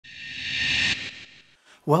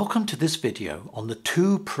Welcome to this video on the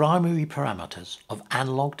two primary parameters of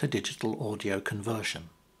analog to digital audio conversion.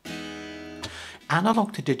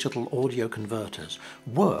 Analog to digital audio converters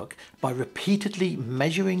work by repeatedly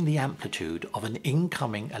measuring the amplitude of an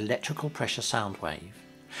incoming electrical pressure sound wave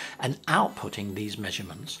and outputting these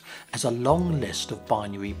measurements as a long list of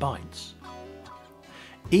binary bytes.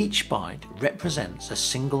 Each byte represents a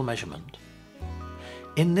single measurement.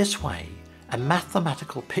 In this way, a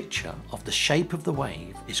mathematical picture of the shape of the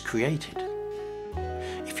wave is created.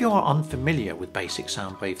 If you are unfamiliar with basic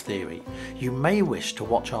sound wave theory, you may wish to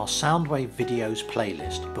watch our sound wave videos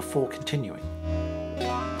playlist before continuing.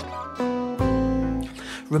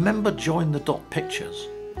 Remember, join the dot pictures.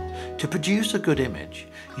 To produce a good image,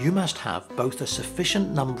 you must have both a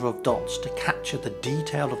sufficient number of dots to capture the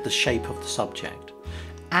detail of the shape of the subject,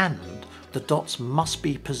 and the dots must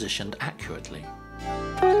be positioned accurately.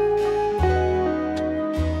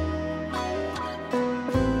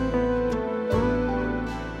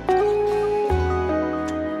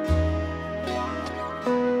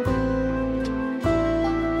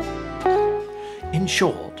 In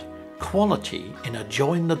short, quality in a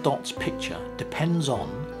join the dots picture depends on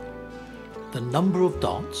the number of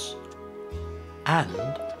dots and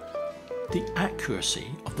the accuracy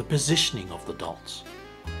of the positioning of the dots.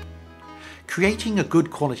 Creating a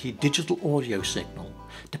good quality digital audio signal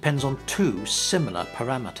depends on two similar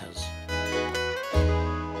parameters.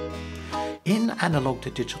 In analog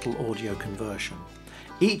to digital audio conversion,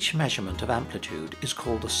 each measurement of amplitude is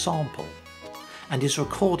called a sample and is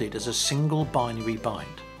recorded as a single binary byte.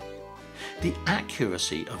 The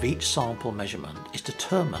accuracy of each sample measurement is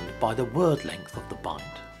determined by the word length of the byte.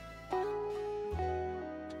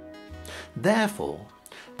 Therefore,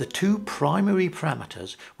 the two primary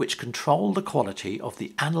parameters which control the quality of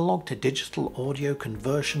the analog to digital audio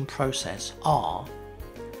conversion process are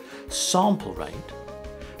sample rate,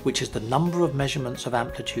 which is the number of measurements of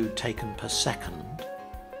amplitude taken per second,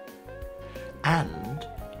 and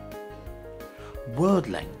word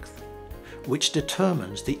length, which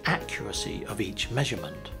determines the accuracy of each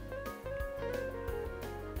measurement.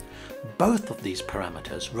 Both of these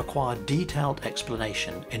parameters require detailed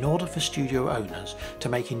explanation in order for studio owners to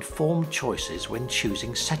make informed choices when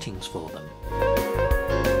choosing settings for them.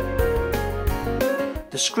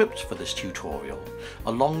 The script for this tutorial,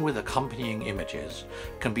 along with accompanying images,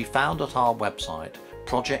 can be found at our website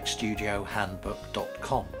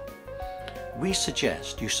projectstudiohandbook.com. We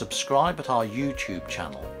suggest you subscribe at our YouTube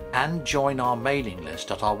channel and join our mailing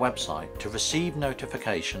list at our website to receive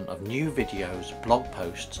notification of new videos, blog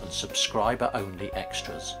posts and subscriber-only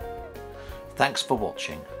extras. Thanks for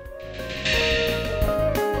watching.